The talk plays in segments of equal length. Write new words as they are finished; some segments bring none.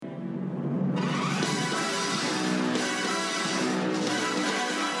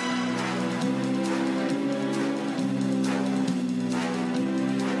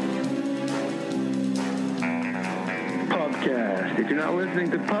you're not listening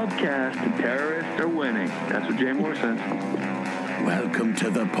to Pubcast, the terrorists are winning. That's what Jay Moore says. Welcome to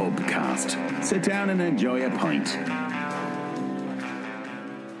the Pubcast. Sit down and enjoy a pint.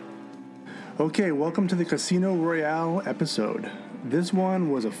 Okay, welcome to the Casino Royale episode. This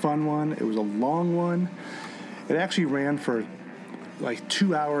one was a fun one. It was a long one. It actually ran for like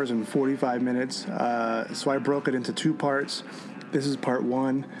 2 hours and 45 minutes. So I broke it into two parts. This is part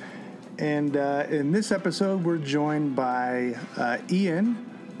one. And in this episode, we're joined by Ian,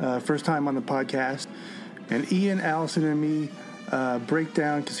 first time on the podcast. And Ian, Allison, and me break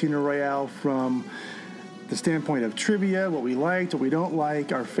down Casino Royale from the standpoint of trivia, what we liked, what we don't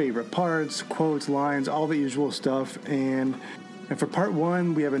like, our favorite parts, quotes, lines, all the usual stuff. And for part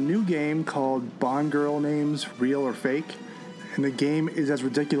one, we have a new game called Bond Girl Names, Real or Fake. And the game is as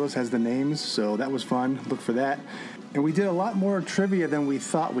ridiculous as the names, so that was fun. Look for that. And we did a lot more trivia than we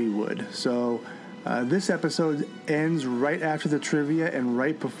thought we would. So this episode ends right after the trivia and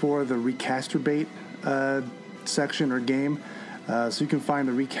right before the Recasturbate section or game. So you can find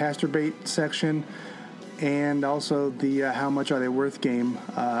the Recasturbate section and also the How Much Are They Worth game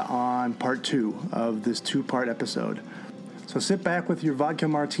on part two of this two-part episode. So sit back with your vodka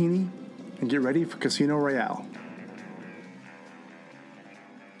martini and get ready for Casino Royale.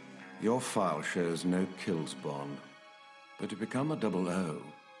 Your file shows no kills, Bond. But to become a 00,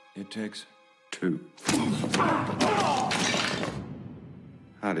 it takes 2.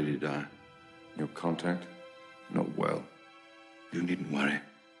 How did he die? Your contact? Not well. You needn't worry.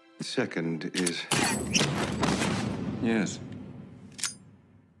 The second is... Yes.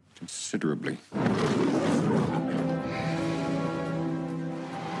 Considerably.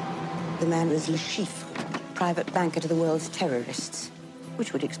 The man was Le Chiffre, private banker to the world's terrorists,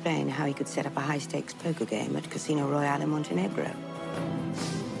 which would explain how he could set up a high-stakes poker game at Casino Royale in Montenegro.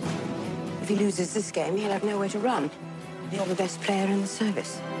 If he loses this game, he'll have nowhere to run. You're the best player in the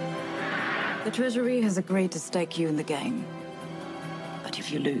service. The Treasury has agreed to stake you in the game. But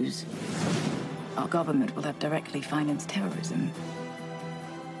if you lose, our government will have directly financed terrorism.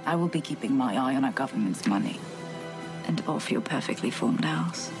 I will be keeping my eye on our government's money and off your perfectly formed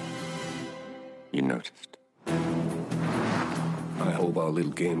house. You noticed. I hope our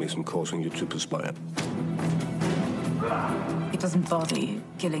little game isn't causing you to perspire. It doesn't bother you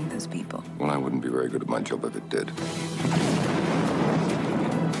killing those people. Well, I wouldn't be very good at my job if it did.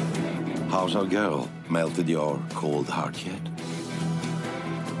 How's our girl? Melted your cold heart yet?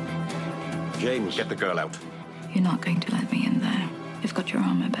 James, get the girl out. You're not going to let me in there. You've got your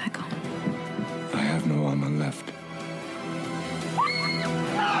armor back on. I have no armor left.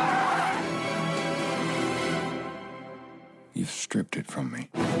 You've stripped it from me.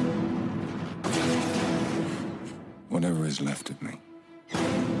 Whatever is left of me.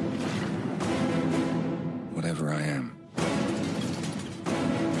 Whatever I am.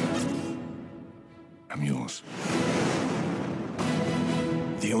 I'm yours.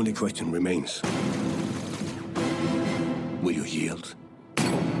 The only question remains. Will you yield?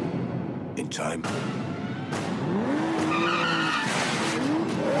 In time?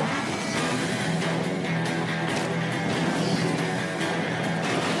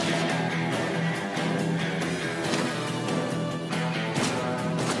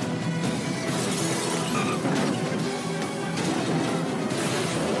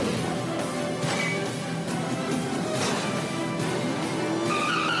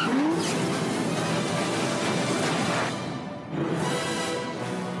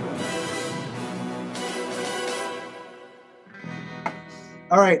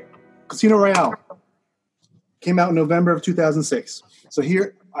 All right, Casino Royale came out in November of 2006. So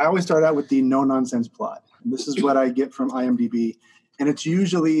here, I always start out with the no-nonsense plot. And this is what I get from IMDb. And it's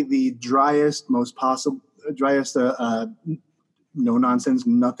usually the driest, no-nonsense,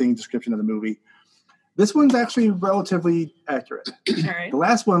 nothing description of the movie. This one's actually relatively accurate. All right. The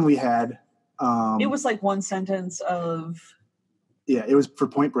last one we had... it was like one sentence of... Yeah, it was for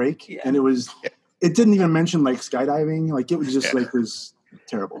Point Break. Yeah. And it didn't even mention like skydiving. Like it was just like was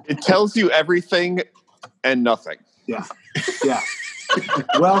terrible. It tells you everything and nothing. Yeah. Yeah.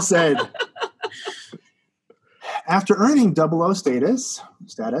 Well said. After earning 00 status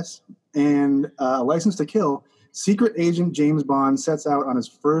and a license to kill, secret agent James Bond sets out on his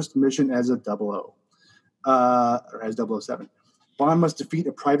first mission as a 00, or as 007. Bond must defeat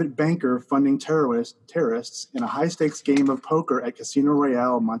a private banker funding terrorists in a high-stakes game of poker at Casino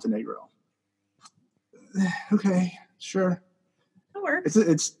Royale, Montenegro. Okay, sure. That works.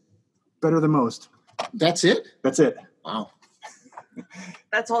 It's better than most. That's it? That's it. Wow.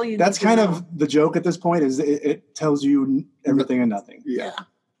 That's all you. That's need to kind know. of the joke at this point. Is it tells you everything and nothing. Yeah.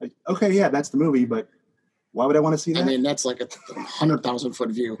 Like, okay, yeah, that's the movie, but Why would I want to see that? I mean, that's like a 100,000-foot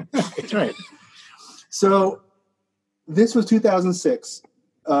view. That's right. So this was 2006.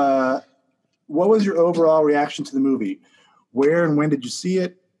 What was your overall reaction to the movie? Where and when did you see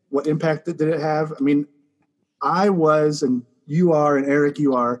it? What impact did it have? I mean, I was, and you are, and Eric,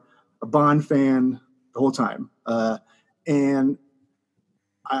 you are, a Bond fan the whole time. And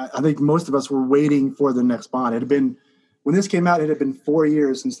I think most of us were waiting for the next Bond. It had been, when this came out, it had been 4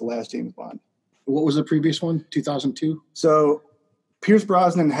 years since the last James Bond. What was the previous one? 2002? So Pierce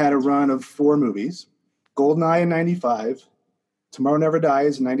Brosnan had a run of 4 movies. GoldenEye in 95. Tomorrow Never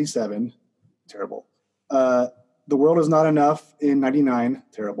Dies in 97. Terrible. The World Is Not Enough in 99.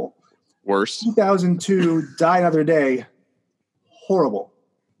 Terrible. Worse. 2002, Die Another Day. Horrible.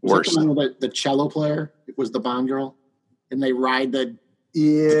 Worse. Was that the one with the cello player? It was the Bond girl? And they ride the...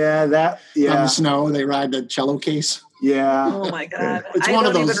 Yeah, that... Yeah. On the snow, they ride the cello case? Yeah. Oh, my God. It's one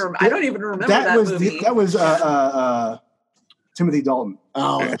of those... I don't even remember that movie. That was Timothy Dalton.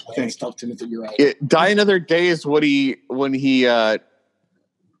 Oh, I think. Stuff, Timothy, you're right. Die Another Day is when he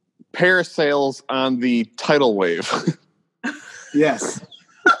parasails on the tidal wave. Yes.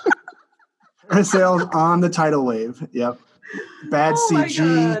 Parasails on the tidal wave. Yep. Bad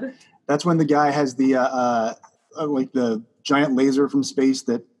CG. That's when the guy has the like the giant laser from space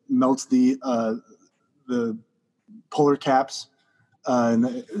that melts the polar caps.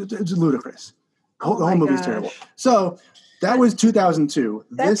 And it's ludicrous. The whole movie's terrible. So that was 2002.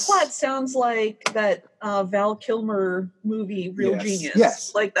 That plot sounds like that Val Kilmer movie, Real Genius.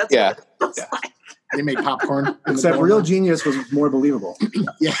 Yes. Like that's yeah. what it looks like. They made popcorn. Except Real Genius was more believable.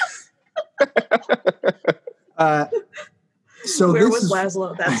 Yeah. So where was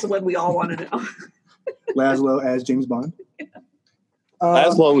Laszlo? That's what we all want to know. Laszlo as James Bond.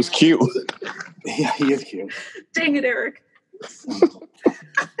 Laszlo was cute. Yeah, he is cute. Dang it, Eric.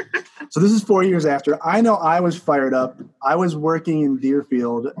 So this is 4 years after. I know I was fired up. I was working in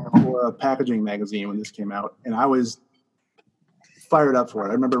Deerfield for a packaging magazine when this came out, and I was fired up for it.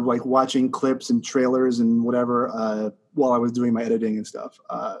 I remember like watching clips and trailers and whatever while I was doing my editing and stuff.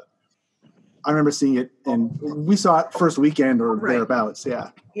 I remember seeing it, and we saw it first weekend or thereabouts. Yeah.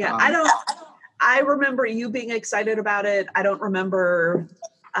 Yeah, I remember you being excited about it. I don't remember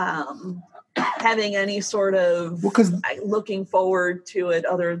having any sort of looking forward to it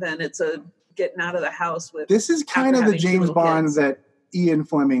other than it's a getting out of the house with. This is kind of the James Bond that Ian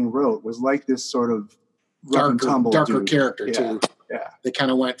Fleming wrote, was like this sort of darker character too. Yeah. They kind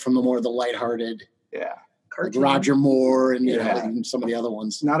of went from the lighthearted. Yeah. Like Roger Moore and, and some of the other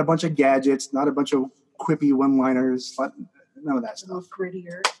ones. Not a bunch of gadgets, not a bunch of quippy one-liners, none of that stuff.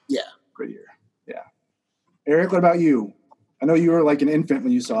 Grittier. Yeah. Grittier. Yeah. Eric, what about you? I know you were like an infant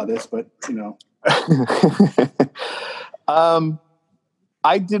when you saw this, but you know.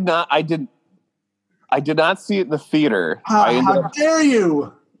 I did not see it in the theater. How dare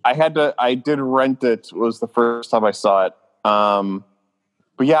you? I did rent it. It was the first time I saw it.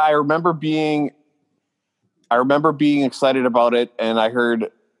 But yeah, I remember being excited about it, and I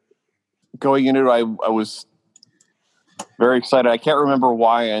heard going into it, I was very excited. I can't remember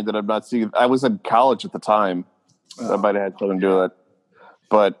why I ended up not seeing it. I was in college at the time. That might have had something to do with it.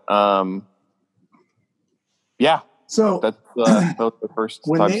 But yeah. So that was the first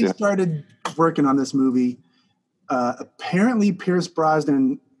when time they started working on this movie, apparently Pierce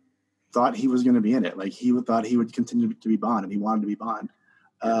Brosnan thought he was going to be in it. Like he thought he would continue to be Bond, and he wanted to be Bond.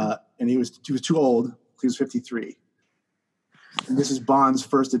 And he was too old. He was 53. And this is Bond's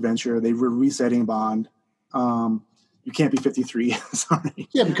first adventure. They were resetting Bond. You can't be 53. Sorry.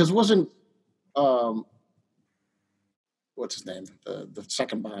 Yeah, because wasn't what's his name? The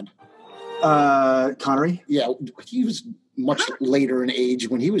second Bond. Connery. Yeah, he was much later in age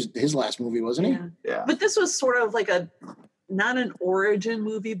when his last movie, wasn't he? Yeah. But this was sort of like not an origin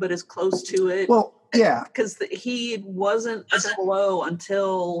movie, but as close to it. Well, yeah. Because he wasn't a blow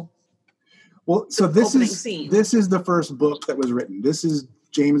until. Well, so this is the first book that was written. This is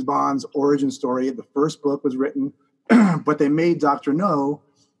James Bond's origin story. The first book was written, but they made Dr. No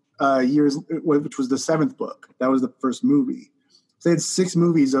which was the 7th book. That was the first movie. So they had 6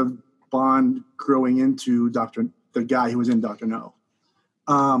 movies of Bond growing into the guy who was in Dr. No.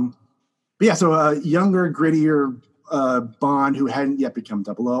 But yeah, so a younger, grittier Bond who hadn't yet become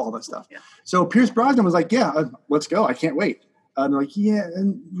 00, all that stuff. Yeah. So Pierce Brosnan was like, yeah, let's go. I can't wait. And they're like, yeah,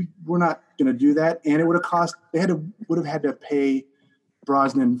 and we're not going to do that. And it would have cost, would have had to pay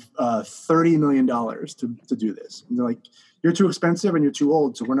Brosnan $30 million to do this. And they're like, you're too expensive and you're too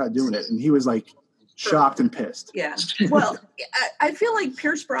old, so we're not doing it. And he was like shocked and pissed. Yeah. Well, I feel like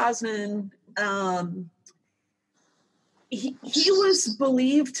Pierce Brosnan, he was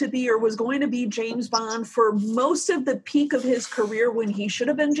believed to be or was going to be James Bond for most of the peak of his career when he should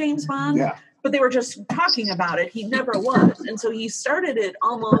have been James Bond. Yeah. But they were just talking about it. He never was. And so he started it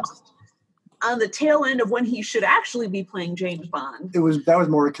almost on the tail end of when he should actually be playing James Bond. That was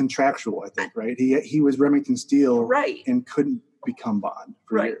more contractual, I think, right? He was Remington Steele, right, and couldn't become Bond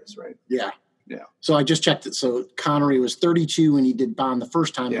for years, right? Yeah. Yeah. So I just checked it. So Connery was 32 when he did Bond the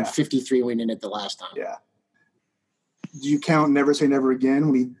first time, Yeah. and 53 when he did it the last time. Yeah. Do you count Never Say Never Again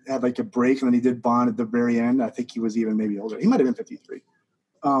when he had like a break and then he did Bond at the very end? I think he was even maybe older. He might have been 53.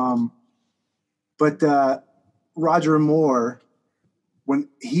 But Roger Moore, when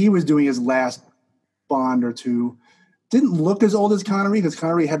he was doing his last Bond or two, didn't look as old as Connery because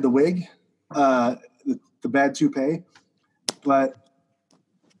Connery had the wig, the bad toupee. But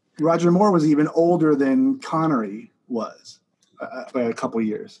Roger Moore was even older than Connery was by a couple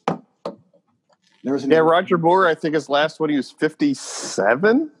years. Roger Moore, I think his last one, he was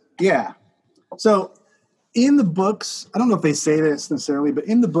 57. Yeah. So in the books, I don't know if they say this necessarily, but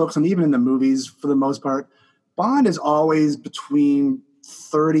in the books and even in the movies, for the most part, Bond is always between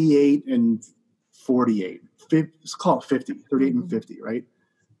 38 and 48. Let's call it 50, 38 and 50, right?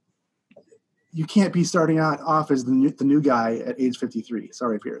 You can't be starting off as the new guy at age 53.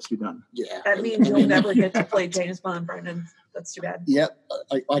 Sorry, Pierce, you're done. Yeah. That means you'll never get to play James Bond, Brendan. That's too bad. Yeah,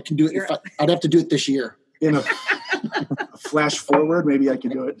 I can do it. I'd have to do it this year. In a flash forward, maybe I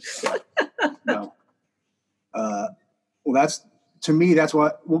could do it. No. Well, that's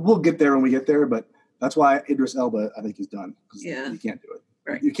why we'll get there when we get there, but that's why Idris Elba, I think, is done. Yeah. You can't do it.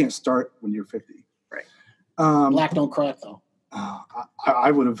 Right. You can't start when you're 50. Right. Black don't crack, though.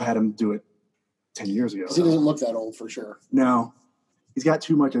 I would have had him do it 10 years ago. Because he doesn't look that old for sure. No. He's got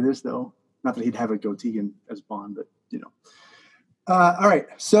too much of this, though. Not that he'd have a goatee as Bond, but, you know. All right.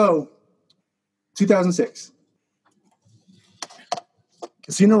 So, 2006.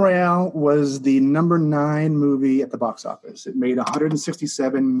 Casino Royale was the number 9 movie at the box office. It made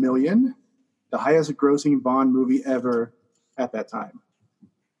 $167 million, the highest grossing Bond movie ever at that time.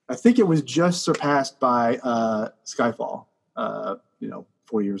 I think it was just surpassed by Skyfall,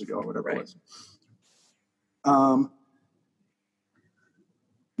 4 years ago or whatever it was.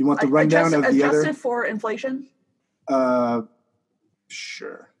 You want the rundown of the other? Adjusted for inflation?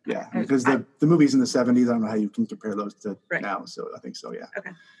 Sure. Yeah, because the movie's in the 70s. I don't know how you can compare those to now. So I think so, yeah.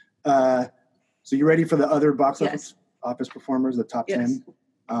 Okay. So you ready for the other box office performers, the top 10?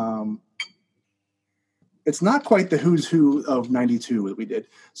 It's not quite the who's who of 92 that we did.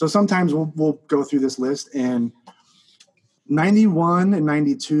 So sometimes we'll go through this list, and 91 and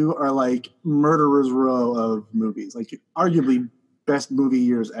 92 are like murderer's row of movies, like arguably best movie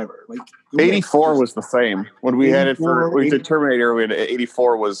years ever. Like 84 was the same when we had it for we did Terminator. We had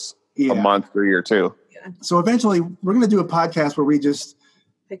 84 was a month or a year too. Yeah. So eventually we're going to do a podcast where we just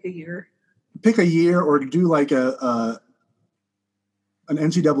pick a year or do like an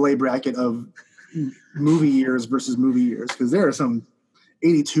NCAA bracket of movie years versus movie years, because there are some.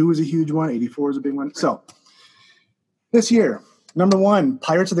 82 is a huge one. 84 is a big one. So this year, number 1,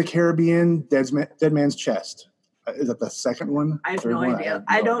 Pirates of the Caribbean, Dead Man's Chest. Is that the second one? I have no idea.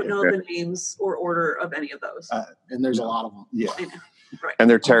 I don't know the names or order of any of those. And there's a lot of them. Yeah. I know. Right. And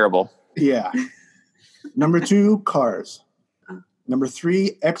they're terrible. Yeah. Number 2, Cars. Number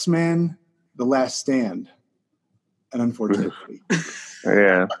 3, X-Men, The Last Stand. And unfortunately.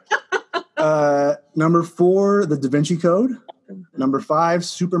 Yeah. Number 4, The Da Vinci Code. Number 5,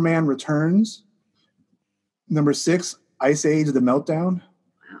 Superman Returns. Number 6, Ice Age: The Meltdown.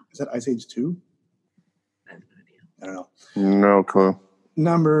 Wow. Is that Ice Age 2? I have no idea. I don't know. No clue.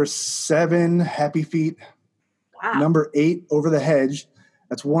 Number 7, Happy Feet. Wow. Number 8, Over the Hedge.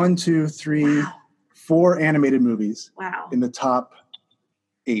 That's 1, 2, 3, 4 animated movies. Wow. In the top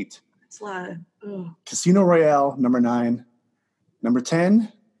 8. That's a lot. Casino Royale, number 9. Number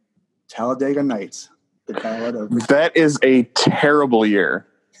 10, Talladega Nights. The Ballad of That is a terrible year.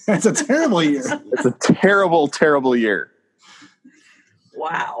 That's a terrible year. It's a terrible, terrible year.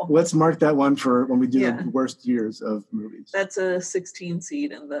 Wow. Let's mark that one for when we do the worst years of movies. That's a 16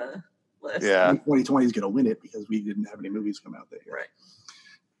 seed in the list. Yeah. 2020 is going to win it because we didn't have any movies come out that year.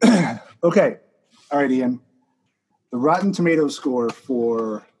 Right. Okay. All right, Ian. The Rotten Tomatoes score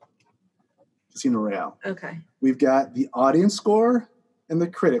for Casino Royale. Okay. We've got the audience score and the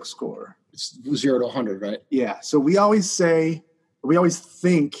critic score. It's 0 to 100, right? Yeah. So we always think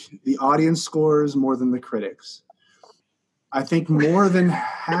the audience scores more than the critics. I think more than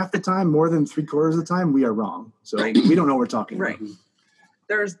half the time, more than 3/4 of the time, we are wrong. So we don't know what we're talking about.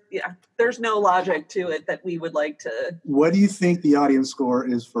 There's no logic to it that we would like to. What do you think the audience score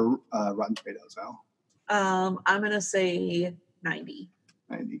is for Rotten Tomatoes, Al? I'm going to say 90.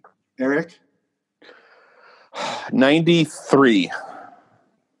 90. Eric? 93.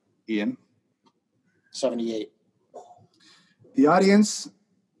 Ian? 78. The audience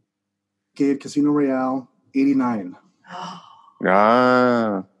gave Casino Royale 89. Ah.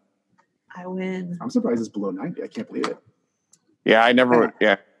 I win. I'm surprised it's below 90. I can't believe it. Yeah, I never.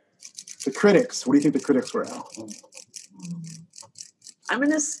 Yeah. The critics. What do you think the critics were, Al? I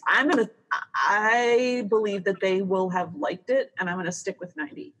believe that they will have liked it, and I'm going to stick with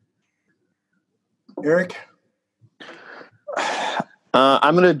 90. Eric?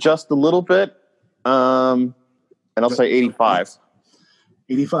 I'm going to adjust a little bit, and I'll say 85.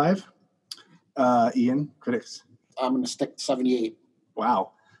 85? Ian, critics? I'm going to stick 78.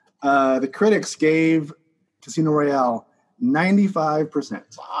 Wow. The critics gave Casino Royale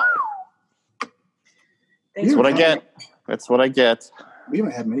 95%. Wow. That's what I get. That's what I get. We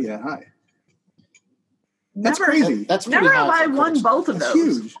haven't had many that high. That's crazy. That's never have I won both of That's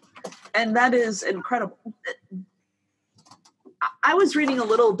those. huge. And that is incredible. I was reading a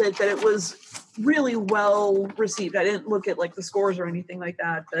little bit that it was really well received. I didn't look at like the scores or anything like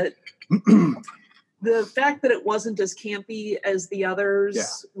that, but the fact that it wasn't as campy as the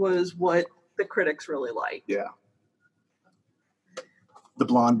others was what the critics really liked. Yeah. The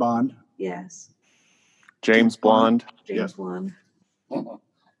Blonde Bond. Yes. James Blonde. James Blonde.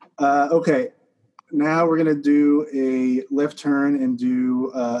 Okay. Now we're going to do a left turn and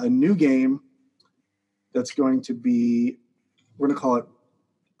do a new game that's going to be, we're going to call it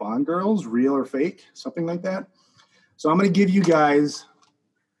Bond Girls, Real or Fake, something like that. So I'm going to give you guys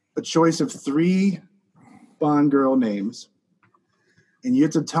a choice of 3 Bond girl names, and you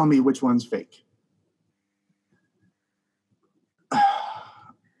have to tell me which one's fake.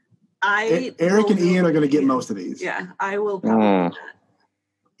 Eric and Ian are going to get most of these. Yeah, I will probably do that.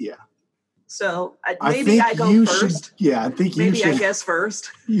 Yeah. So I maybe think I go you first. should. Yeah, I think you Maybe should. I guess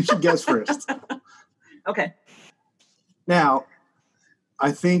first. You should guess first. Okay. Now,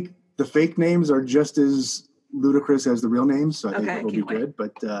 I think the fake names are just as ludicrous as the real names, so I think it will be good.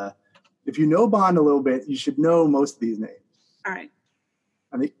 But if you know Bond a little bit, you should know most of these names. All right.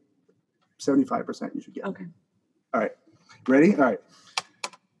 I think 75% you should get. Okay. All right. Ready? All right.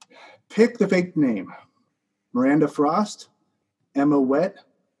 Pick the fake name. Miranda Frost, Emma Wett,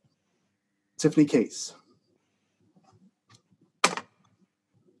 Tiffany Case.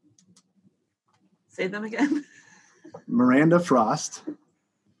 Say them again. Miranda Frost,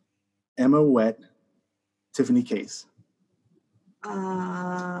 Emma Wett, Tiffany Case.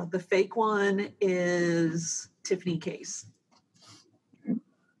 The fake one is Tiffany Case.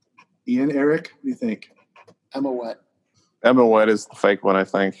 Ian, Eric, what do you think? Emma Wett. Emma Wett is the fake one, I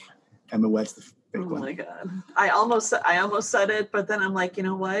think. Emma Wett's the fake Oh one. my God. I almost said it, but then I'm like, you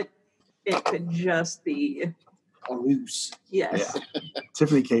know what? It could just be a ruse. Yes. Yeah.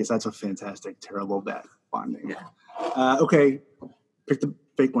 Tiffany Case, that's a fantastic, terrible, bad Bond name. Yeah. Okay. Pick the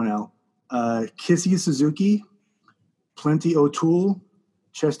fake one out. Kissy Suzuki, Plenty O'Toole,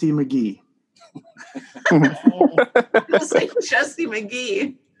 Chesty McGee. It was like Chesty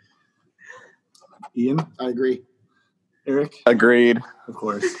McGee. Ian? I agree. Eric? Agreed. Of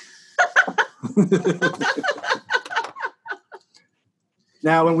course.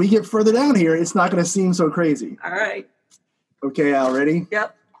 Now, when we get further down here, it's not going to seem so crazy. All right. Okay, Al, ready?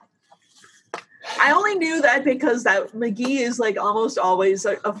 Yep. I only knew that because that McGee is like almost always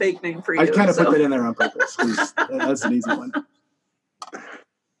a fake name for you. I kind of put that in there on purpose. That's an easy one.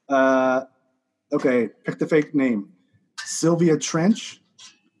 Okay, pick the fake name. Sylvia Trench,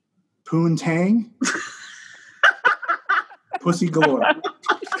 Poon Tang, Pussy Galore.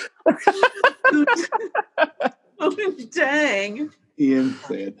 Poon Tang. Ian,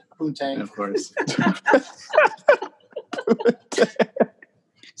 say it. Poon Tang. Of course.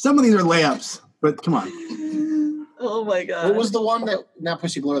 Some of these are layups, but come on. Oh my God. What was the one that, not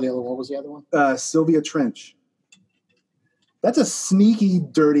Pussy Galore, the other one? What was the other one? Sylvia Trench. That's a sneaky,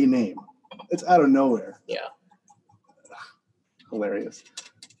 dirty name. It's out of nowhere. Yeah. Hilarious.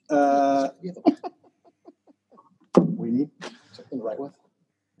 We need something to write with?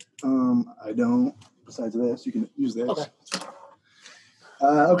 I don't. Besides this, you can use this. Okay.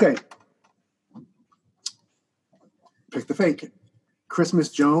 Okay. Pick the fake. Christmas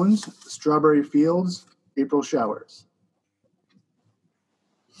Jones, Strawberry Fields, April Showers.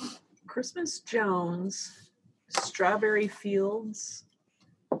 Christmas Jones, Strawberry Fields,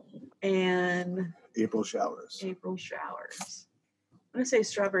 and April Showers. April Showers. I'm going to say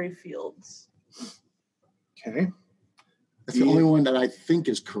Strawberry Fields. Okay. That's the only one that I think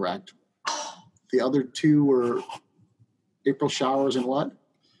is correct. The other two were April Showers and what?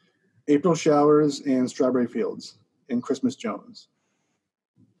 April Showers and Strawberry Fields and Christmas Jones.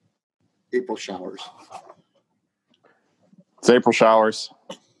 April Showers. It's April Showers.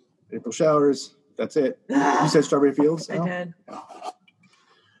 April Showers. That's it. You said Strawberry Fields? I did.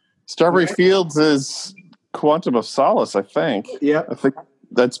 Strawberry Fields is Quantum of Solace, I think. Yeah. I think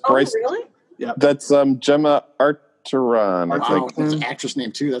that's Bryce. Oh, really? Yeah. That's Gemma Arteron. Wow, I think. that's an actress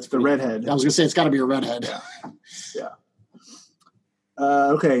name too. That's The redhead. I was gonna say it's got to be a redhead. Yeah.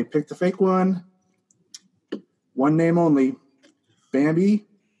 Okay, pick the fake one. One name only. Bambi,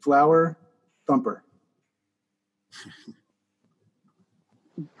 Flower, Thumper.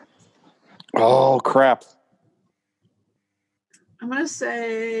 Oh, crap. I'm going to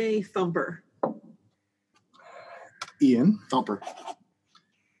say Thumper. Ian. Thumper.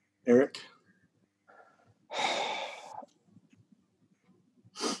 Eric.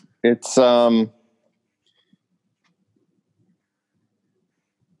 It's I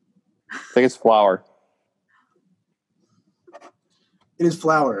think it's Flower. It is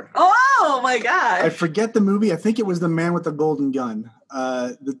Flower. Oh my gosh. I forget the movie. I think it was The Man with the Golden Gun.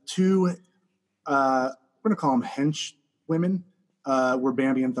 The two, we're going to call them hench women, were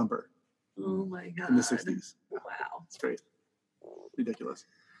Bambi and Thumper. Oh my god. In the 60s. Wow. It's great. Ridiculous.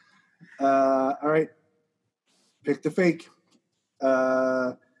 All right. Pick the fake.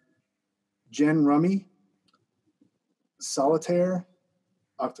 Jen Rummy, Solitaire,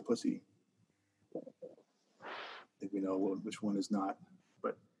 Octopussy. I think we know which one is not,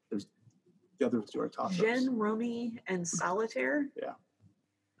 but there's the other two are toss-ups. Jen Rummy and Solitaire? Yeah.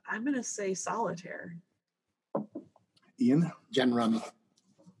 I'm going to say Solitaire. Ian? Jen Rummy.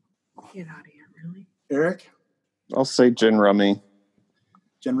 Get out of here, really? Eric? I'll say Jen Rummy.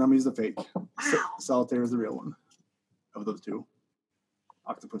 Jen Rummy is the fake. Wow. Solitaire is the real one of those two.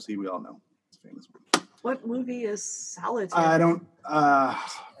 Octopussy, we all know. It's a famous one. What movie is Solitaire? I don't... I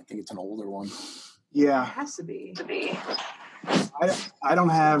think it's an older one. It Yeah. has to be. I don't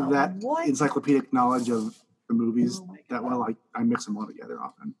have that What? encyclopedic knowledge of the movies that well. I mix them all together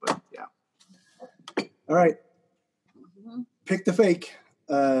often, but yeah. All right. Pick the fake.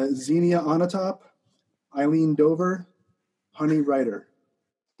 Xenia Onatop, Eileen Dover, Honey Ryder.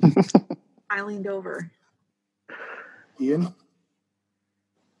 Eileen Dover. Ian?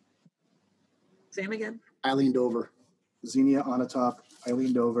 Same again. Eileen Dover. Xenia Onatop,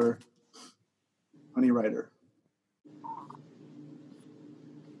 Eileen Dover, Honey Ryder.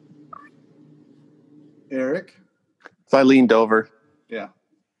 Eric? It's Eileen Dover. Yeah.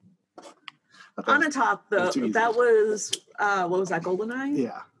 On the top, though, That's too easy. that was, what was that, GoldenEye?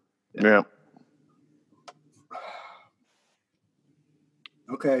 Yeah. Yeah.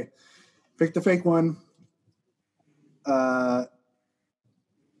 Okay. Pick the fake one.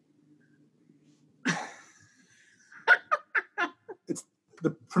 It's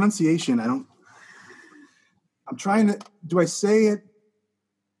the pronunciation. I'm trying to, do I say it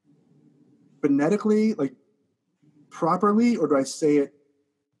phonetically, like properly, or do I say it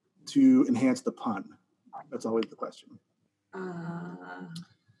to enhance the pun? That's always the question.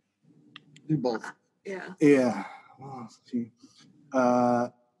 Do both. Yeah. Yeah. Well, let's see.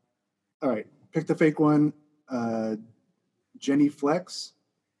 All right. Pick the fake one. Jenny Flex,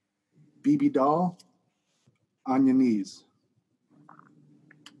 BB Doll, Anya Knees.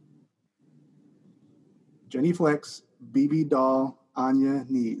 Jenny Flex, BB Doll, Anya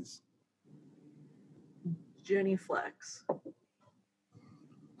Knees. Jenny Flex.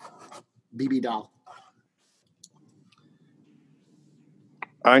 BB Doll.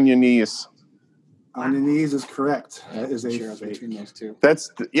 On your knees. On your knees is correct. That is a Sure, fake. between those two.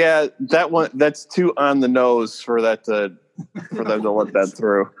 That's that one. That's too on the nose for that to for them to let that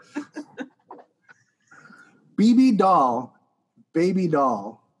through. BB Doll, Baby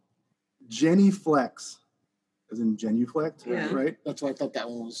Doll, Jenny Flex, as in genuflect, Yeah. right? That's what I thought that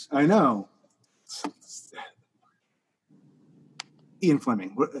one was. I know. Ian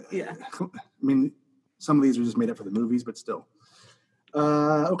Fleming. Yeah. I mean, some of these are just made up for the movies, but still.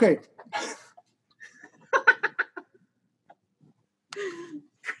 Okay.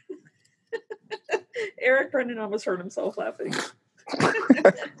 Eric Brendan almost hurt himself laughing.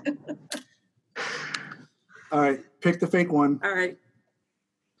 All right. Pick the fake one. All right.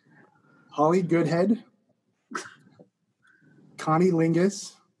 Holly Goodhead, Connie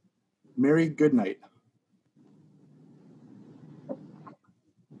Lingus, Mary Goodnight.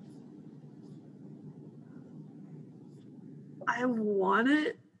 I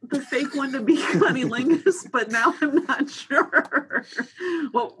wanted the fake one to be Connie Lingus, but now I'm not sure.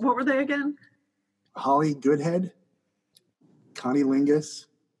 What were they again? Holly Goodhead, Connie Lingus,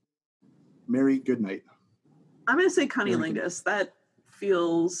 Mary Goodnight. I'm going to say Connie Very good. Lingus. That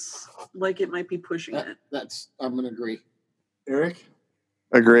feels like it might be pushing it. I'm going to agree. Eric?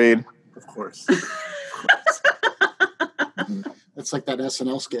 Agreed. Of course. That's like that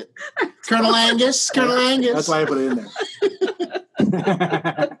SNL skit. Colonel Angus. That's why I put it in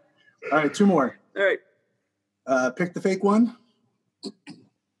there. All right, 2 more. All right. Pick the fake one. I'm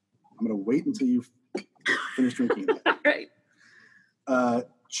going to wait until you finish drinking. All right.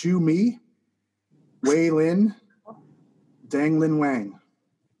 Chu Mi, Wei Lin, Dang Lin Wang.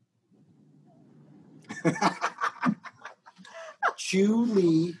 Chu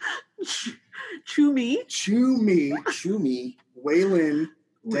Mi, Wei Lin,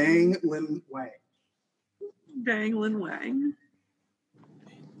 Dang Lin Wang. Dang Lin Wang.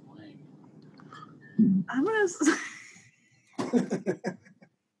 I'm gonna say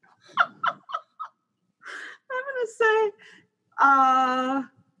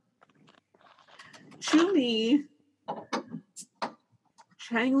Chu Mi,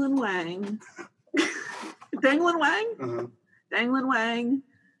 Chang Lin Wang, Dang Lin Wang, Dang Lin Wang,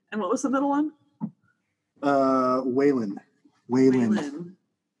 and what was the middle one? Wei Lin.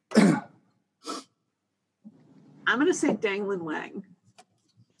 I'm gonna say Dang Lin Wang.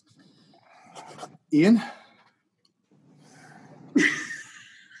 Ian?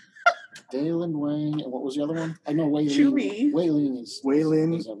 Dalen Wang, and what was the other one? I know Wei Chu Lin. Mi. Wei Lin is Wei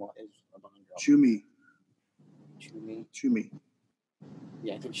Lin. is a Bond girl. Chu Mi. Chu Mi.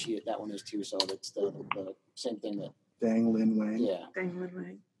 Yeah, I think that one is too. So that's the same thing that. Dang Lin Wang. Yeah. Dang Lin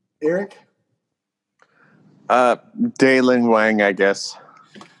Wang. Eric? Dalen Wang, I guess.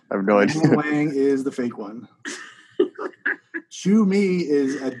 I have no idea. Dang Wang is the fake one. Chu Mi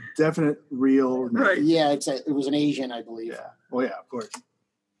is a definite real name. Right. Yeah, it was an Asian, I believe. Yeah. Oh yeah, of course.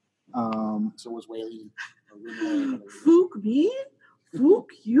 So was Wei Lin. Fook me? Fook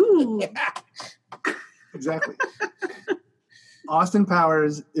you. Exactly. Austin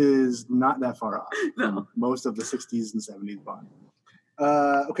Powers is not that far off. No. Most of the 60s and 70s Bond.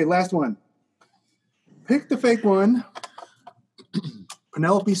 Okay, last one. Pick the fake one.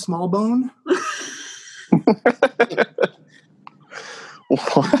 Penelope Smallbone.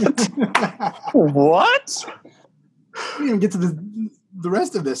 What? We didn't even get to the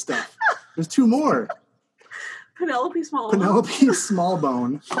rest of this stuff. There's 2 more. Penelope Smallbone. Penelope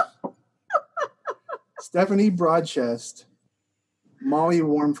Smallbone. Stephanie Broadchest. Molly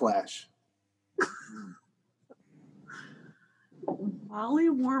Warmflash. Molly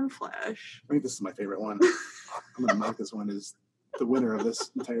Warmflash. I think this is my favorite one. I'm going to mark this one as the winner of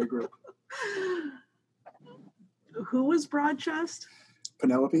this entire group. Who was Broadchest?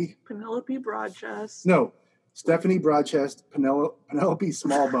 Penelope? Penelope Broadchest. No. Stephanie Broadchest, Penelope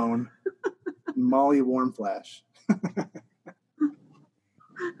Smallbone, Molly Warmflash.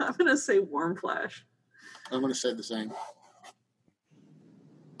 I'm going to say Warmflash. I'm going to say the same.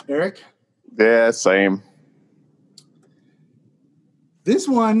 Eric? Yeah, same. This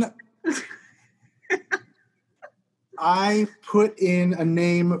one, I put in a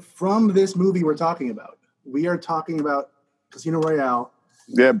name from this movie we're talking about. We are talking about Casino Royale.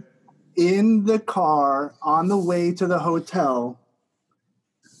 Yeah. In the car on the way to the hotel,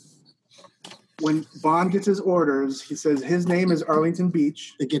 when Bond gets his orders, he says his name is Arlington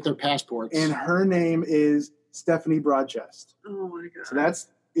Beach. They get their passports. And her name is Stephanie Broadchest. Oh, my God. So that's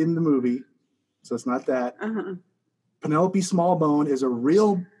in the movie. So it's not that. Uh-huh. Penelope Smallbone is a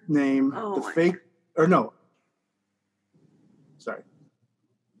real name. Oh, the my fake, or no. Sorry.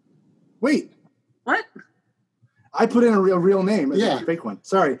 Wait. What? I put in a real name. Yeah. A fake one.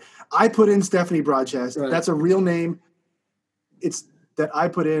 Sorry. I put in Stephanie Broadchest. Right. That's a real name. It's that I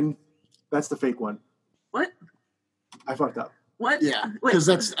put in. That's the fake one. What? I fucked up. What? Yeah, Wait.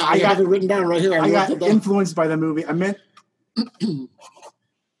 because I have it written down right here. I got influenced by the movie. I meant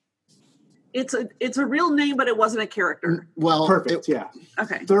It's a real name, but it wasn't a character. Well, perfect. Yeah.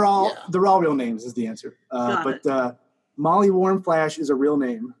 Okay. They're all real names is the answer. But Molly Warmflash is a real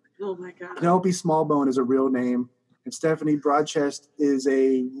name. Oh my God. Penelope Smallbone is a real name, and Stephanie Broadchest is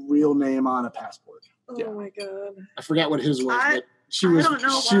a real name on a passport. Oh my God. I forgot what his was, but she I was don't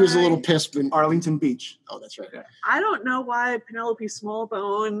know she was a why. little pissed. When, Arlington Beach. Oh, that's right. Yeah. I don't know why Penelope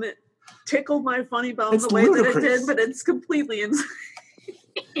Smallbone tickled my funny bone It's the way that it ludicrous. did, but it's completely insane.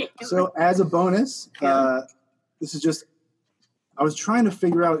 So as a bonus, this is just, I was trying to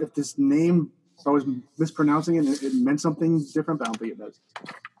figure out if this name, if I was mispronouncing it, and it meant something different, but I don't think it does.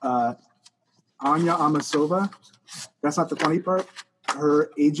 Anya Amasova, that's not the funny part.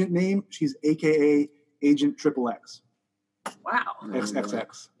 Her agent name, she's AKA Agent Triple X. Wow.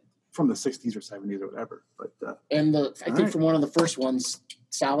 XXX. From the 60s or 70s or whatever. But and I think from one of the first ones,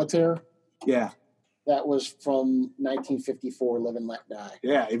 Solitaire. Yeah. That was from 1954, Live and Let Die.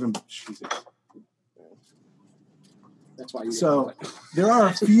 Yeah, even Jesus. That's why you So there are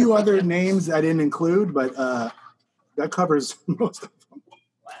a few other names I didn't include, but that covers most of them.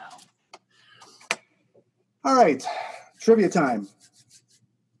 Wow. All right, trivia time.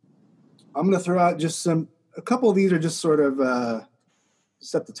 I'm going to throw out just a couple of these are just sort of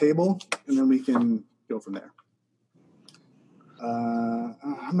set the table, and then we can go from there.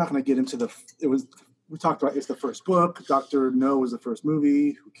 I'm not going to get into we talked about it's the first book. Dr. No was the first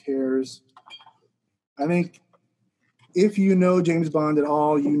movie. Who cares? I think if you know James Bond at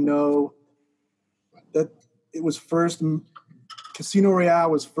all, you know that it was Casino Royale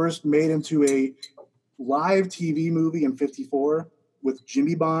was first made into a live TV movie in '54 with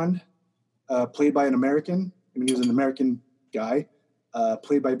Jimmy Bond, played by an American. I mean, he was an American guy,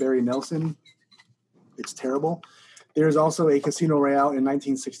 played by Barry Nelson. It's terrible. There's also a Casino Royale in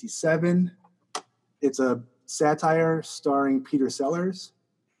 1967. It's a satire starring Peter Sellers,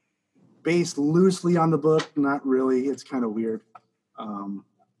 based loosely on the book, not really. It's kind of weird.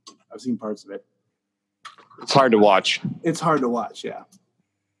 I've seen parts of it. It's hard to watch. It's hard to watch, yeah.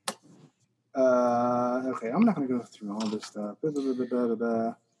 Okay, I'm not going to go through all this stuff.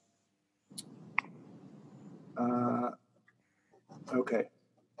 Okay.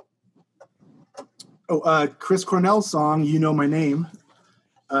 Chris Cornell's song, You Know My Name.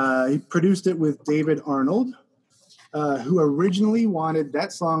 He produced it with David Arnold, who originally wanted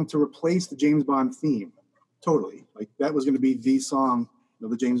that song to replace the James Bond theme. Totally. Like, that was going to be the song,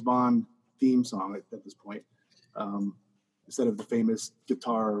 the James Bond theme song at this point, instead of the famous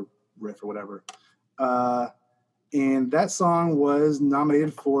guitar riff or whatever. And that song was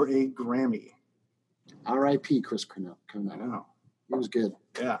nominated for a Grammy. R.I.P. Chris Cornell. I know. He was good.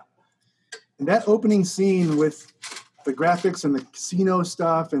 Yeah. And that opening scene with the graphics and the casino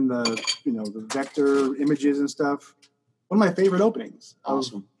stuff and the vector images and stuff, one of my favorite openings.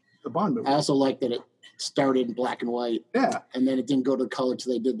 Awesome. The Bond movie. I also like that it started in black and white. Yeah. And then it didn't go to color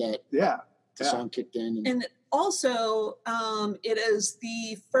till they did that. Yeah. The song kicked in. And also, it is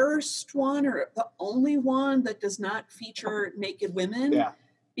the first one or the only one that does not feature naked women. Yeah.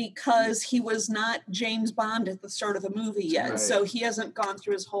 Because he was not James Bond at the start of the movie yet. Right. So he hasn't gone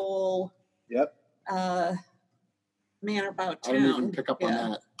through his whole man about town. I didn't even pick up on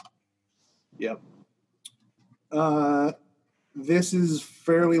that. Yep. This is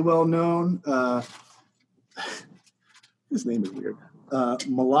fairly well known. His name is weird.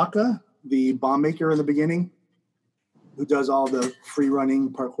 Malaka, the bomb maker in the beginning, who does all the free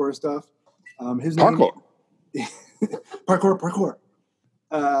running parkour stuff. His Parkour. Name, parkour.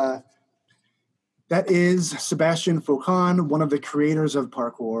 That is Sebastian Faucon, one of the creators of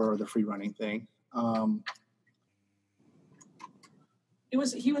parkour or the free running thing. He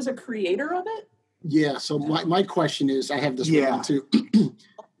was a creator of it? Yeah, so my question is, I have this one too.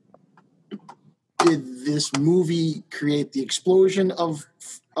 Did this movie create the explosion of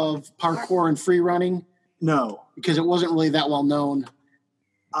parkour and free running? No. Because it wasn't really that well known.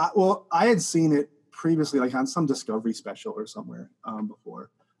 I had seen it previously, like on some Discovery special or somewhere before.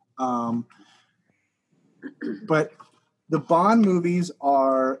 But the Bond movies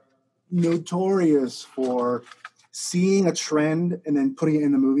are notorious for seeing a trend and then putting it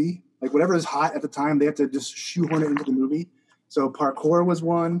in the movie. Like whatever is hot at the time, they have to just shoehorn it into the movie. So parkour was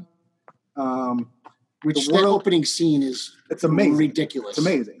one. Which the opening scene it's amazing. Ridiculous. It's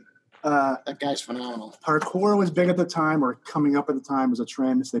amazing. That guy's phenomenal. Parkour was big at the time, or coming up at the time, was a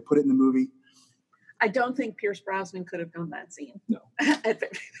trend, so they put it in the movie. I don't think Pierce Brosnan could have done that scene. No.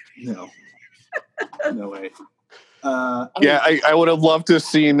 No. No way. I would have loved to have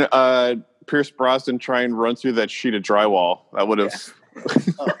seen Pierce Brosnan try and run through that sheet of drywall. That would have.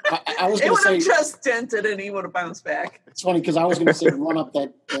 I was going to say, just dented and he would have bounced back. It's funny because I was going to say run up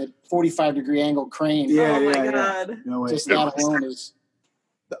that 45-degree angle crane. Yeah, oh my God. No way. Just that alone is.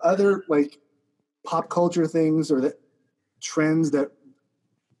 The other like pop culture things or the trends that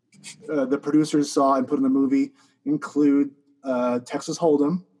the producers saw and put in the movie include Texas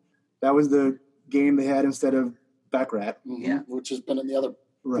Hold'em. That was the game they had instead of Baccarat. Yeah, which has been in the other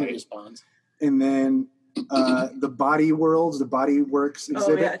previous Bonds. And then the Body Worlds, the Body Works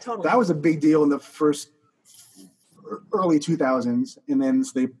exhibit. Oh, yeah, totally. That was a big deal in the early 2000s, and then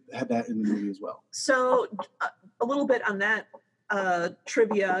they had that in the movie as well. So a little bit on that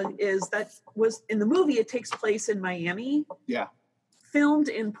trivia is that was in the movie. It takes place in Miami. Yeah. Filmed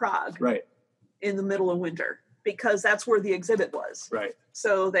in Prague. Right. In the middle of winter because that's where the exhibit was. Right.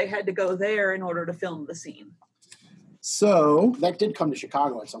 So they had to go there in order to film the scene. So that did come to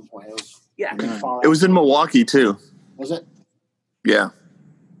Chicago at some point. It was far. It was in Milwaukee too. Was it? Yeah.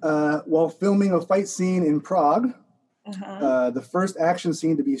 While filming a fight scene in Prague, Uh-huh. the first action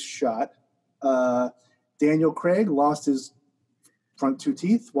scene to be shot, Daniel Craig lost his front 2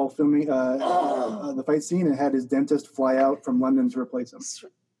 teeth while filming the fight scene and had his dentist fly out from London to replace him.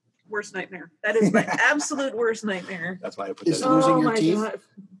 Worst nightmare. That is my absolute worst nightmare. That's why I put Is that. losing your my teeth? God.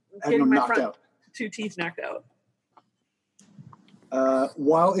 Having Getting them my knocked front out. 2 teeth knocked out.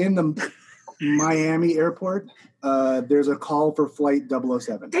 While in the Miami airport, there's a call for flight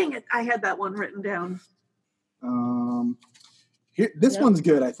 007. Dang it! I had that one written down. This Yep. one's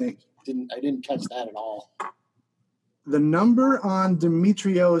good, I think. I didn't catch that at all. The number on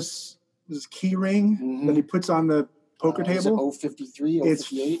Demetrios' key ring that he puts on the poker Is it table, 053, it's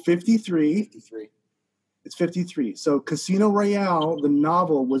 058? 53. 53. It's 53. So Casino Royale, the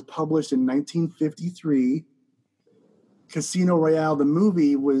novel, was published in 1953. Casino Royale, the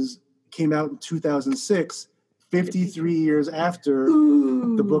movie, came out in 2006, 53 years after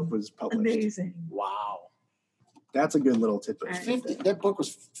the book was published. Amazing. Wow. That's a good little tidbit. 50, that book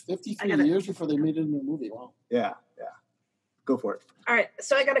was 53 I gotta- years before they made it into a movie. Wow. Yeah. Go for it. All right,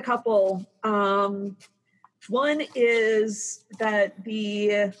 so I got a couple. One is that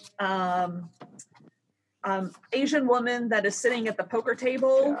the Asian woman that is sitting at the poker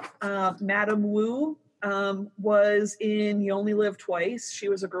table, Madame Wu, was in You Only Live Twice. She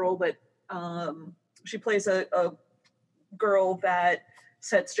was a girl that she plays a girl that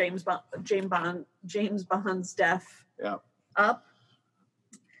sets James Bond's death up.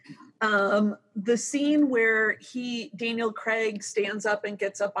 The scene where Daniel Craig stands up and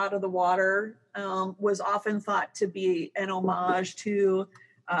gets up out of the water was often thought to be an homage to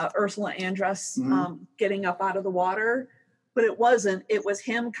Ursula Andress getting up out of the water, but it wasn't. It was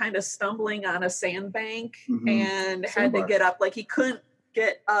him kind of stumbling on a sandbank and had to Sandbar. get up. Like he couldn't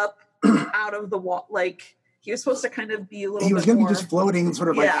get up out of the water. Like he was supposed to kind of be a little He was bit going to more. be just floating, sort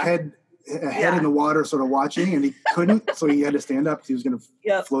of like head in the water, sort of watching, and he couldn't, so he had to stand up because he was going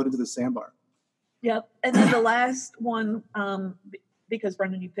to float into the sandbar. Yep. And then the last one, because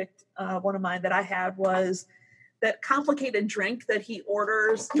Brendan, you picked one of mine that I had, was that complicated drink that he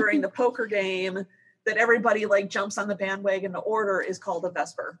orders during the poker game that everybody like jumps on the bandwagon to order is called a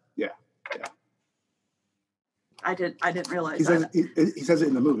Vesper. Yeah. I didn't realize He says, that. he says it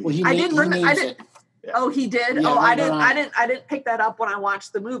in the movie. Well, I didn't. he names it. Oh, he did. Yeah, oh, I later on. didn't pick that up when I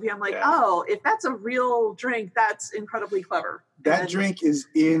watched the movie. I'm like, oh, if that's a real drink, that's incredibly clever. That And- drink is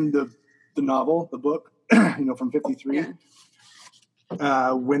in the novel, the book, from 53.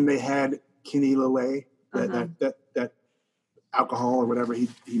 When they had Kinney Lillet, that alcohol or whatever he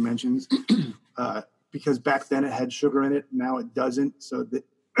mentions, because back then it had sugar in it. Now it doesn't. So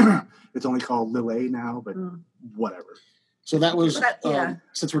it's only called Lillet now, but whatever. So that was, yeah.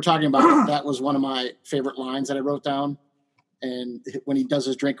 Since we're talking about it, that was one of my favorite lines that I wrote down. And when he does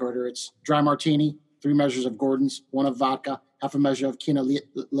his drink order, it's dry martini, 3 measures of Gordon's, 1 of vodka, half a measure of Quina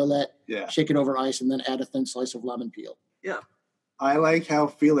Lillet, shake it over ice, and then add a thin slice of lemon peel. Yeah. I like how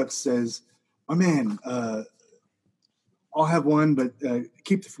Felix says, "Oh man, I'll have one, but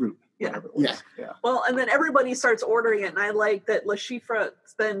keep the fruit." Yeah. Yeah. Well, and then everybody starts ordering it, and I like that Le Chiffre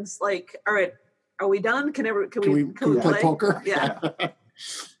then's like, "All right, are we done? Can we play poker?" Yeah.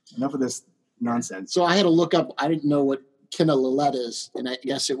 Enough of this nonsense. So I had to look up. I didn't know what Quina Lillet is, and I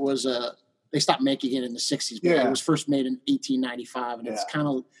guess it was they stopped making it in the 60s, but it was first made in 1895, and it's kind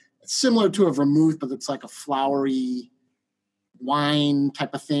of similar to a vermouth, but it's like a flowery wine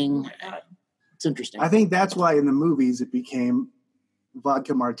type of thing. It's interesting. I think that's why in the movies it became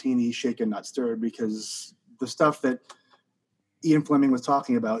vodka martini, shaken not stirred, because the stuff that Ian Fleming was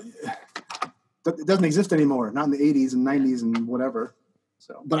talking about, it doesn't exist anymore. Not in the 80s and 90s and whatever.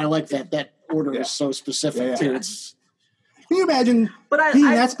 So, but I like that order is so specific too. It's. Can you imagine being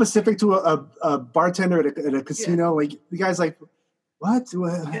that specific to a bartender at a casino? Like the guy's like, "What?"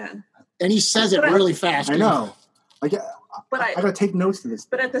 And he says it really fast. I know. Like, But I got to take notes to this.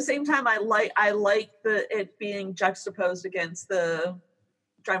 But at the same time, I like it being juxtaposed against the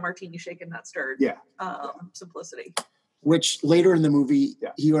dry martini shaken not stirred. Yeah. Simplicity. Which later in the movie,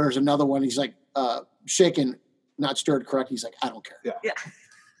 he orders another one. He's like, shaken, not stirred, correct? He's like, I don't care. Yeah.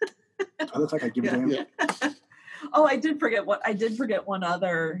 I look like I give a damn. Yeah. Oh, I did forget one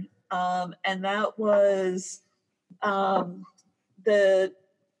other, and that was the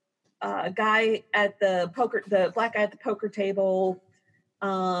guy at the black guy at the poker table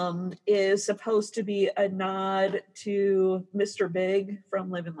is supposed to be a nod to Mr. Big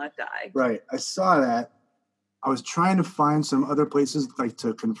from Live and Let Die. Right. I saw that. I was trying to find some other places like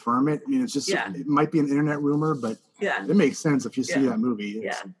to confirm it. I mean, it's just it might be an internet rumor, but it makes sense if you see that movie.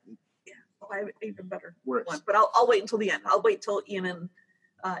 Yeah. Well, I have an even better Works. one, but I'll wait until the end. I'll wait till Ian and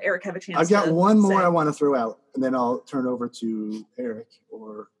Eric have a chance. I've got to one more say. I want to throw out, and then I'll turn over to Eric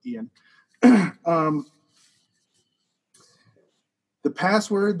or Ian. The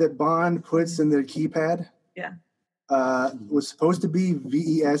password that Bond puts in their keypad was supposed to be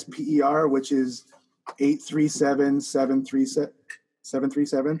VESPER, which is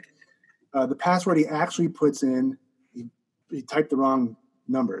 837-737. The password he actually puts in, he typed the wrong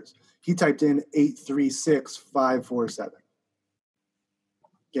numbers. He typed in 836-547.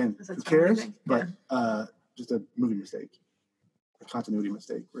 Again, who cares? But just a movie mistake, a continuity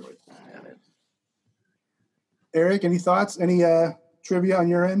mistake, really. Eric, any thoughts? Any trivia on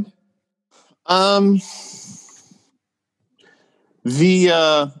your end? I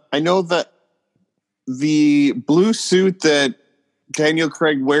know that the blue suit that Daniel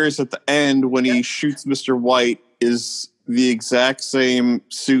Craig wears at the end when he shoots Mr. White is the exact same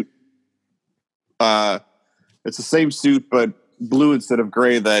suit. It's the same suit, but blue instead of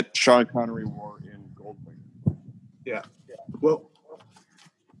gray that Sean Connery wore in Goldfinger. Yeah. Well,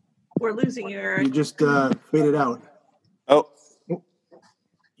 we're losing you, Eric. You just faded out. Oh.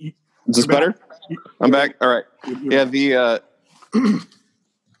 Is this better? I'm back. All right. Yeah, the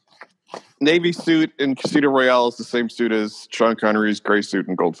Navy suit in Casino Royale is the same suit as Sean Connery's gray suit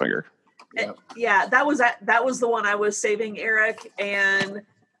in Goldfinger. Yeah, that was the one I was saving, Eric. And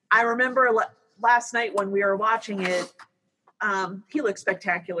I remember last night when we were watching it, he looks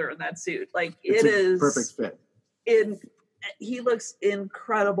spectacular in that suit. Like it is perfect fit. He looks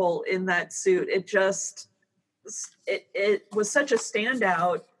incredible in that suit. It was such a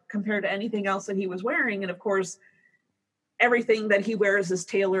standout compared to anything else that he was wearing. And of course, everything that he wears is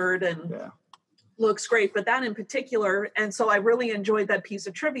tailored and looks great, but that in particular. And so I really enjoyed that piece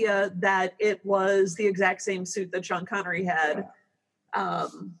of trivia that it was the exact same suit that Sean Connery had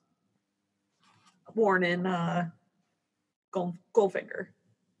worn in Goldfinger.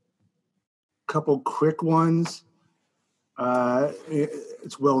 Couple quick ones.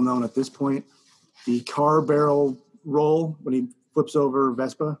 It's well known at this point. The car barrel roll when he flips over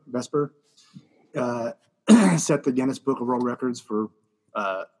Vesper set the Guinness Book of World Records for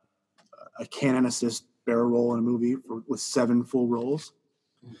a cannon assist barrel roll in a movie with 7 full rolls.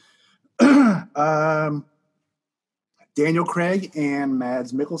 Daniel Craig and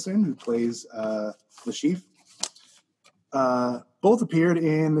Mads Mikkelsen, who plays Lashif, both appeared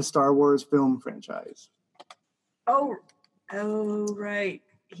in the Star Wars film franchise. Oh, right.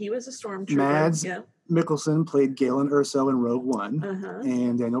 He was a stormtrooper. Mads Mikkelsen played Galen Erso in Rogue One,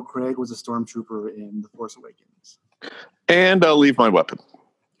 and Daniel Craig was a stormtrooper in The Force Awakens. And I'll leave my weapon.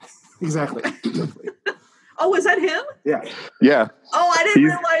 Exactly. Oh, was that him? Yeah. Yeah. Oh, I didn't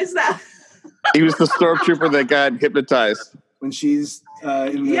realize that. He was the stormtrooper that got hypnotized. When she's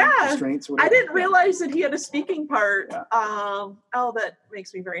in the restraints. I didn't realize that he had a speaking part. Yeah. That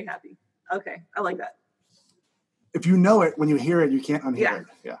makes me very happy. Okay, I like that. If you know it, when you hear it, you can't unhear it.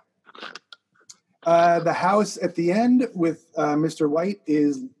 Yeah. The house at the end with Mr. White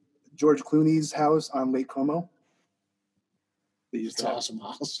is George Clooney's house on Lake Como. It's an awesome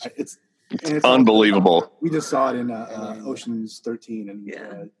house. It's unbelievable. We just saw it in Ocean's 13, and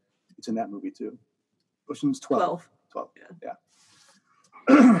it's in that movie too. Ocean's 12.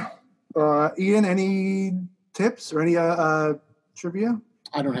 Yeah. Ian, any tips or any trivia?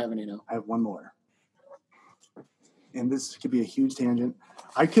 I don't have any, no. I have one more. And this could be a huge tangent.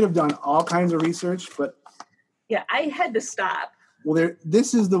 I could have done all kinds of research, but I had to stop. Well,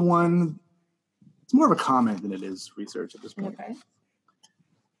 this is the one. It's more of a comment than it is research at this point. Okay.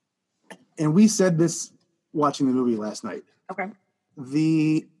 And we said this watching the movie last night. Okay.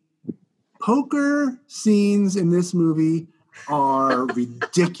 The poker scenes in this movie are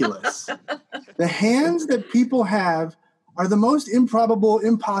ridiculous. The hands that people have are the most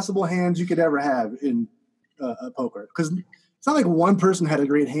impossible hands you could ever have in a poker, because it's not like one person had a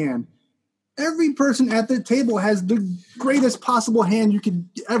great hand. Every person at the table has the greatest possible hand you could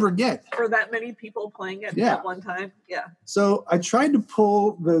ever get. For that many people playing it at one time. Yeah. So I tried to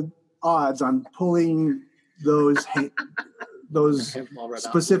pull the odds on pulling those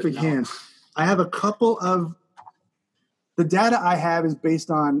specific hands. I have a couple of the data I have is based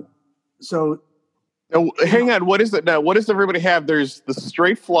on. So now, hang on. What is it now? What does everybody have? There's the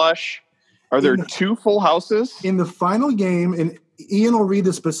straight flush. Are there 2 full houses? In the final game, and Ian will read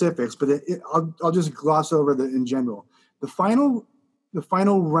the specifics, but I'll just gloss over in general. The final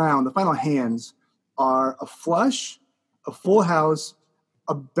round, the final hands are a flush, a full house,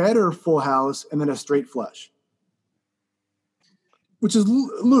 a better full house, and then a straight flush, which is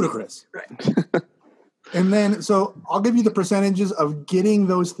ludicrous. Right. And then, so I'll give you the percentages of getting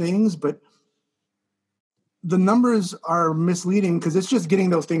those things, but the numbers are misleading because it's just getting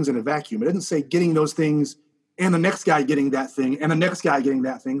those things in a vacuum. It doesn't say getting those things and the next guy getting that thing and the next guy getting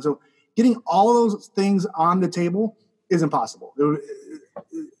that thing. So getting all those things on the table is impossible.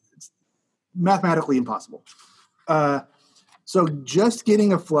 It's mathematically impossible. So just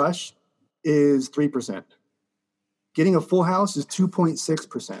getting a flush is 3%. Getting a full house is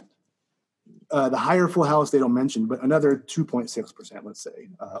 2.6%. The higher full house they don't mention, but another 2.6%, let's say,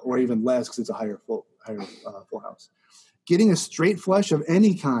 or even less because it's a higher full house. Getting a straight flush of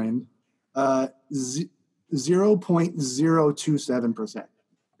any kind, 0.027%.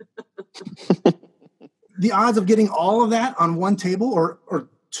 The odds of getting all of that on one table, or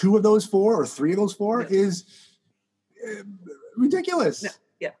two of those four, or three of those four, is ridiculous. No.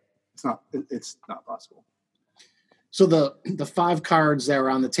 Yeah, it's not possible. So the 5 cards that were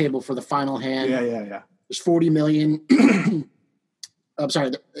on the table for the final hand. Yeah. There's 40 million. I'm sorry,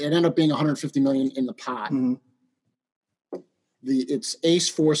 it ended up being 150 million in the pot. Mm-hmm. It's ace,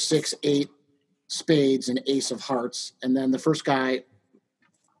 4, 6, 8 spades and ace of hearts, and then the first guy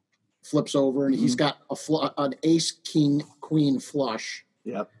flips over and he's got an ace, king, queen flush.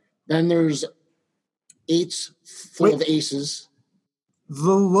 Yep. Then there's 8s full of aces.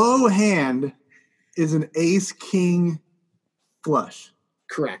 The low hand is an ace king flush.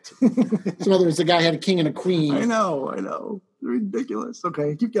 Correct. So in other words, the guy had a king and a queen. I know. Ridiculous.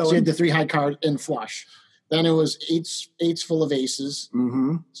 Okay, keep going. So you had the 3 high card and flush. Then it was 8s full of aces.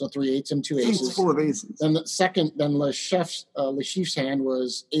 Mm-hmm. So 3 8s and 2 aces. 8s full of aces. Then the second, Le Chiffre's hand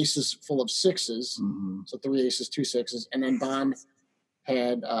was aces full of 6s. Mm-hmm. So 3 aces, 2 6s. And then Bond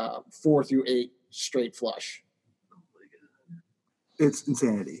had 4 through 8 straight flush. It's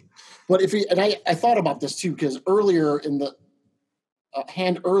insanity. But I thought about this too, because earlier in the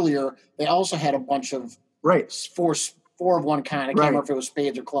hand earlier, they also had a bunch of four of one kind. I can't remember if it was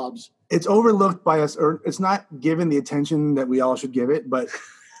spades or clubs. It's overlooked by us, or it's not given the attention that we all should give it. But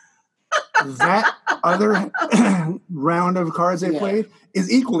that other round of cards they played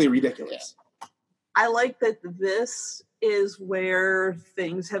is equally ridiculous. Yeah. I like that this is where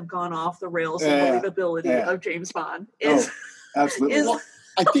things have gone off the rails. The believability of James Bond absolutely. Is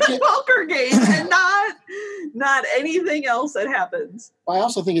I think the poker game and not anything else that happens. I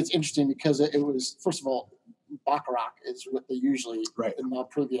also think it's interesting because it was, first of all, Baccarat is what they usually in the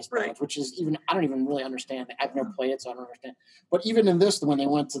previous rounds, which is even, I don't even really understand. I've never played it, so I don't understand. But even in this, when they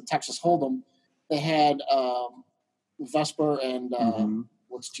went to Texas Hold'em, they had Vesper and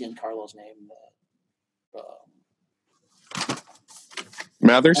what's Giancarlo's name?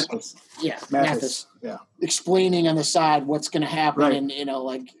 Mathers? Mathis. Yeah. Explaining on the side what's going to happen and,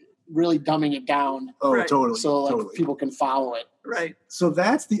 like really dumbing it down. Oh, totally. So people can follow it. Right. So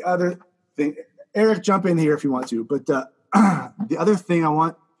that's the other thing. Eric, jump in here if you want to. But the other thing I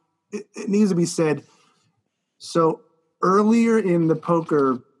want, it needs to be said. So earlier in the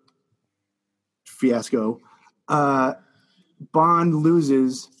poker fiasco, Bond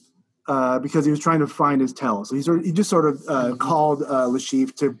loses because he was trying to find his tell. So he just sort of called Le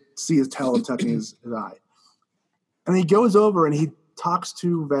Chiffre to see his tell of tucking his eye. And he goes over and he talks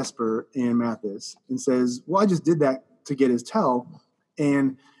to Vesper and Mathis and says, well, I just did that to get his tell.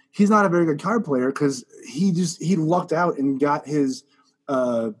 And he's not a very good card player because he lucked out and got his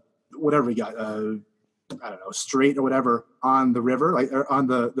whatever he got, I don't know, straight or whatever on the river, like or on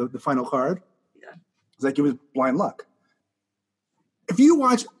the final card. Yeah. It's like it was blind luck. If you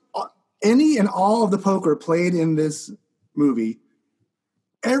watch any and all of the poker played in this movie,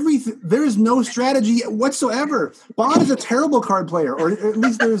 there is no strategy whatsoever. Bond is a terrible card player, or at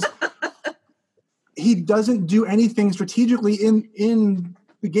least he doesn't do anything strategically in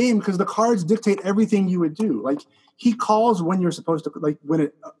the game because the cards dictate everything you would do. Like he calls when you're supposed to, like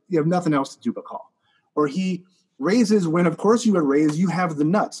when you have nothing else to do but call, or he raises when of course you would raise. You have the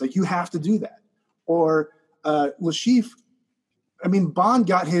nuts, like you have to do that. Or Le Chiffre, I mean Bond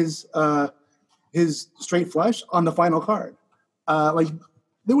got his straight flush on the final card. Like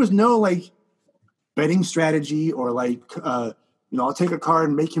there was no like betting strategy or like I'll take a card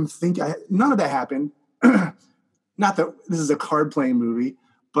and make him think. None of that happened. Not that this is a card playing movie,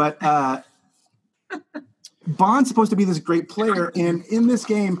 but Bond's supposed to be this great player, and in this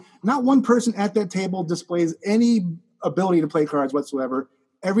game, not one person at that table displays any ability to play cards whatsoever.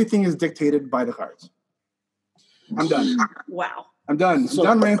 Everything is dictated by the cards. I'm done. Wow. I'm done. I'm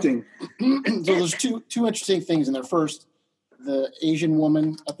done ranting. So there's two interesting things in there. First, the Asian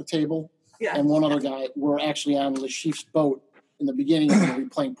woman at the table and one other guy were actually on Le Chiffre's boat in the beginning and we were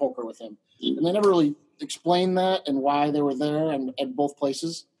playing poker with him. And they never really explained that and why they were there and at both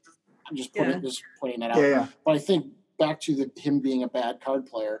places. I'm just pointing that out. Yeah. But I think back to him being a bad card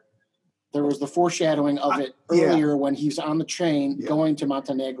player, there was the foreshadowing of it earlier when he's on the train going to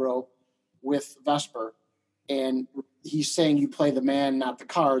Montenegro with Vesper, and he's saying you play the man, not the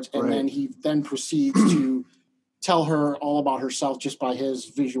cards, and then he then proceeds to tell her all about herself just by his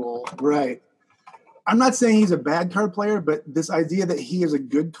visual. Right. I'm not saying he's a bad card player, but this idea that he is a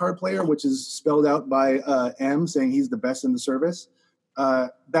good card player, which is spelled out by M, saying he's the best in the service,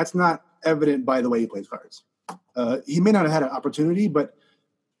 that's not evident by the way he plays cards. He may not have had an opportunity, but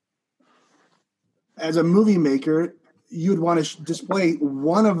as a movie maker, you'd want to display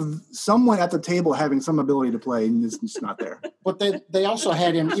someone at the table having some ability to play, and it's just not there. But they also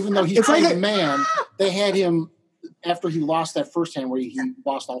had him, even though he's playing a man, they had him after he lost that first hand where he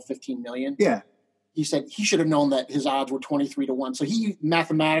lost all 15 million. Yeah. He said he should have known that his odds were 23-1. So he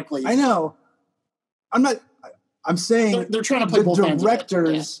mathematically. I know. I'm saying they're trying to play both hands. The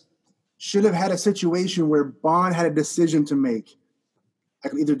directors should have had a situation where Bond had a decision to make. I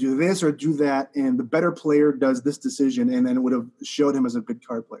can either do this or do that, and the better player does this decision, and then it would have showed him as a good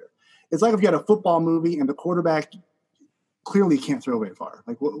card player. It's like if you had a football movie and the quarterback clearly can't throw very far.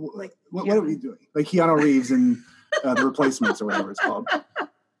 Like, what are we doing? Like Keanu Reeves in The Replacements or whatever it's called.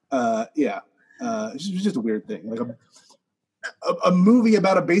 It's just a weird thing. Like a movie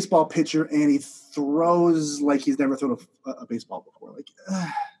about a baseball pitcher and he throws like he's never thrown a baseball before. Like,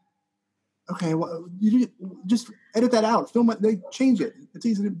 okay, well, you just edit that out. Film it. They change it. It's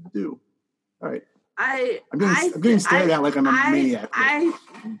easy to do. All right. I'm getting stared at like I'm a maniac.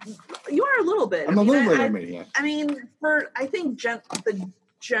 You are a little bit. I'm a little bit of a maniac. I mean, I think the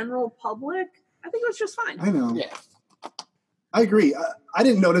general public, I think it was just fine. I know. Yeah. I agree. I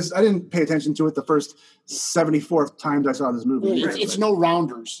didn't notice. I didn't pay attention to it the first 74th times I saw this movie. It's no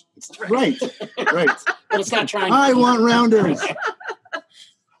rounders. Right. But it's not trying. I want rounders. I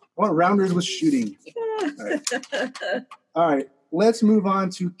want rounders with shooting. All right. Let's move on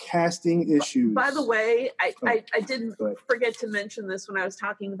to casting issues. By the way, I didn't forget to mention this when I was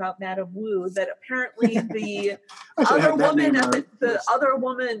talking about Madame Wu, that apparently the other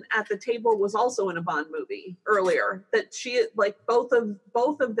woman at the table was also in a Bond movie earlier. That she, like, both of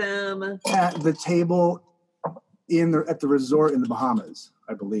them at the table at the resort in the Bahamas,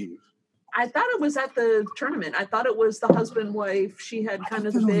 I believe. I thought it was at the tournament. I thought it was the husband wife. She had kind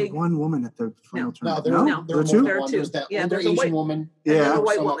of the big one woman at the final tournament. No, there are two. There are two. There's that older Asian woman. Yeah, a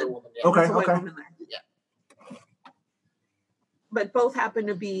white woman. Yeah. Okay. Yeah. But both happen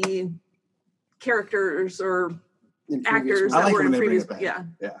to be characters or actors that were in previous. Yeah,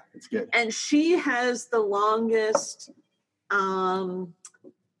 it's good. And she has the longest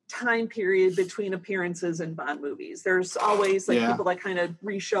time period between appearances in Bond movies. There's always people that kind of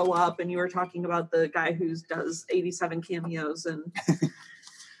re-show up, and you were talking about the guy who does 87 cameos and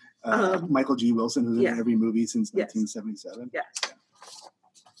Michael G. Wilson, who's in every movie since 1977. Yeah.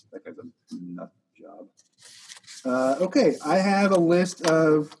 That guy's a nut job. Okay, I have a list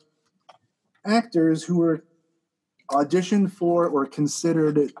of actors who were auditioned for or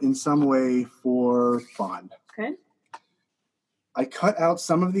considered in some way for Bond. Okay. I cut out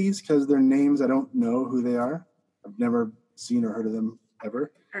some of these because they're names I don't know who they are. I've never seen or heard of them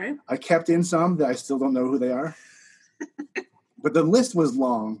ever. All right. I kept in some that I still don't know who they are. But the list was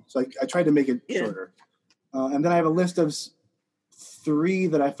long, so I tried to make it shorter. And then I have a list of 3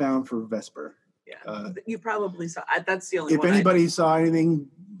 that I found for Vesper. Yeah, you probably saw. That's the only if one. If anybody saw anything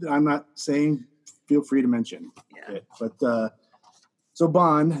that I'm not saying, feel free to mention it. But so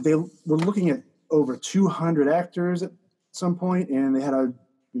Bond, they were looking at over 200 actors at some point, and they had a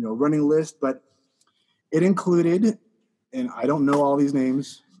running list, but it included, and I don't know all these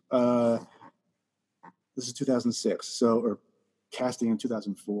names. This is 2006, or casting in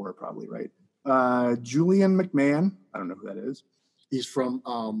 2004, probably, right? Julian McMahon, I don't know who that is. He's from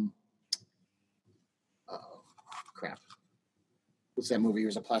crap. What's that movie? He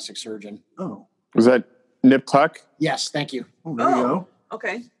was a plastic surgeon. Oh, was that Nip Tuck? Yes, thank you. Oh, there you go.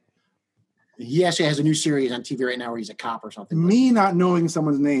 Okay. He actually has a new series on TV right now where he's a cop or something. Me not knowing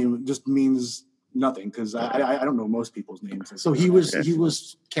someone's name just means nothing because I don't know most people's names. So he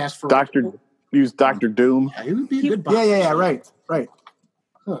was cast for He was Dr. Doom. Yeah, he would be a good Bond. Yeah, right.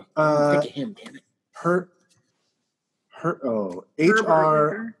 Huh. Think of him, damn it.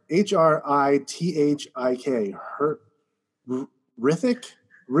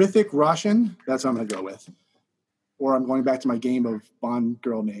 Hrithik Roshan. That's what I'm going to go with. Or I'm going back to my game of Bond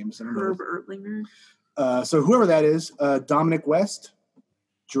girl names. Herb Ertlinger. So whoever that is, Dominic West,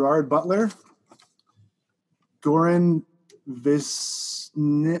 Gerard Butler, Goran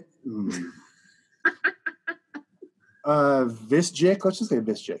Visjic. Let's just say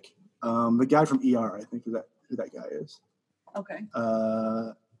Visjic. The guy from ER, I think, is that who that guy is. Okay.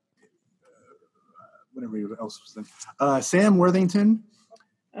 whatever else was in. Sam Worthington.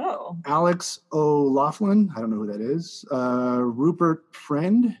 Oh. Alex O'Loughlin. I don't know who that is. Rupert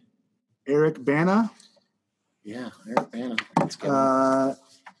Friend. Eric Bana. Yeah, Eric Bana. That's good.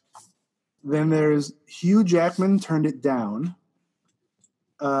 Then there's Hugh Jackman turned it down.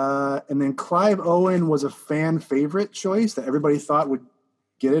 And then Clive Owen was a fan favorite choice that everybody thought would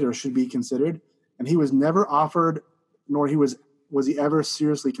get it or should be considered. And he was never offered, nor was he ever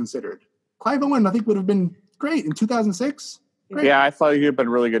seriously considered. Clive Owen, I think, would have been great in 2006. Great. Yeah, I thought he'd have been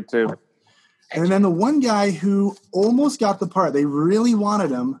really good too. And then the one guy who almost got the part, they really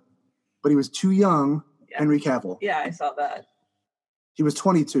wanted him, but he was too young, Henry Cavill. Yeah, I saw that. He was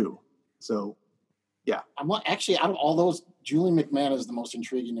 22. So, yeah. Actually, out of all those, Julian McMahon is the most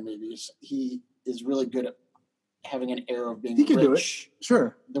intriguing to me because he is really good at having an air of being he can rich. Do it.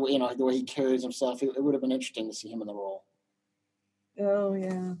 Sure. The way he carries himself, it would have been interesting to see him in the role. Oh,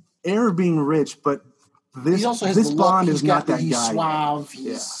 yeah. Air of being rich, but this Bond is not that he's guy. Suave.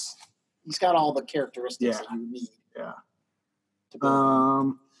 He's got all the characteristics that you need. Yeah.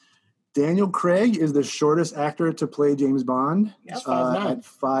 Daniel Craig is the shortest actor to play James Bond. Yep. 5'9". At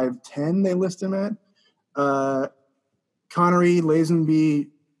 5'10", they list him at. Connery, Lazenby,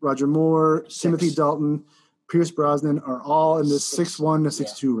 Roger Moore, Timothy Dalton, Pierce Brosnan are all in the 6'1" to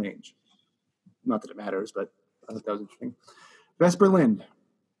 6'2" range. Not that it matters, but I thought that was interesting. Vesper Lind.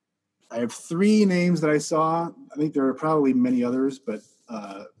 I have 3 names that I saw. I think there are probably many others, but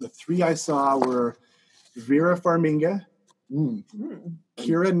the 3 I saw were Vera Farmiga,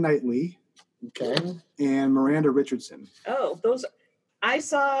 Keira Knightley, and Miranda Richardson. Oh, those I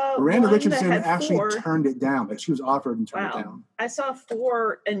saw. Miranda one Richardson that had actually 4. turned it down. Like she was offered and turned it down. I saw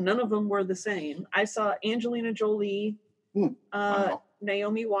 4, and none of them were the same. I saw Angelina Jolie,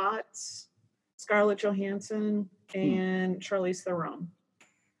 Naomi Watts, Scarlett Johansson, and Charlize Theron.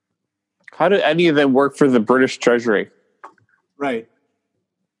 How do any of them work for the British Treasury? Right.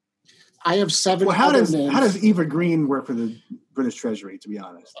 I have 7. Well, how does names. Eva Green work for the British Treasury? To be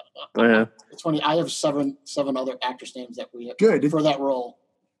honest, Yeah. It's funny. I have seven other actrors' names that we have Good. for that role.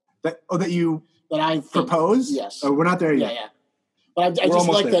 That I think, propose? Yes. Oh, we're not there yet. Yeah. But I just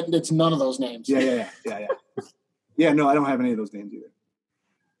like that it's none of those names. Yeah. Yeah, no, I don't have any of those names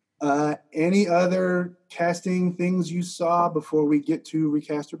either. Any other casting things you saw before we get to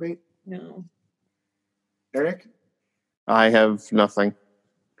Recasturbate? No. Eric? I have nothing.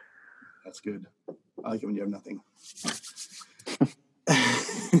 That's good. I like it when you have nothing.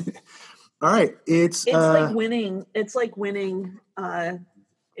 All right. It's like winning. It's like winning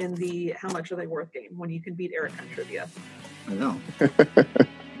in the how much are they worth game when you can beat Eric on trivia. I know.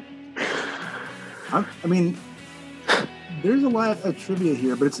 I mean, there's a lot of trivia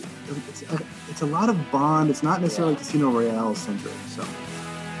here, but it's a lot of Bond. It's not necessarily Casino Royale centric. So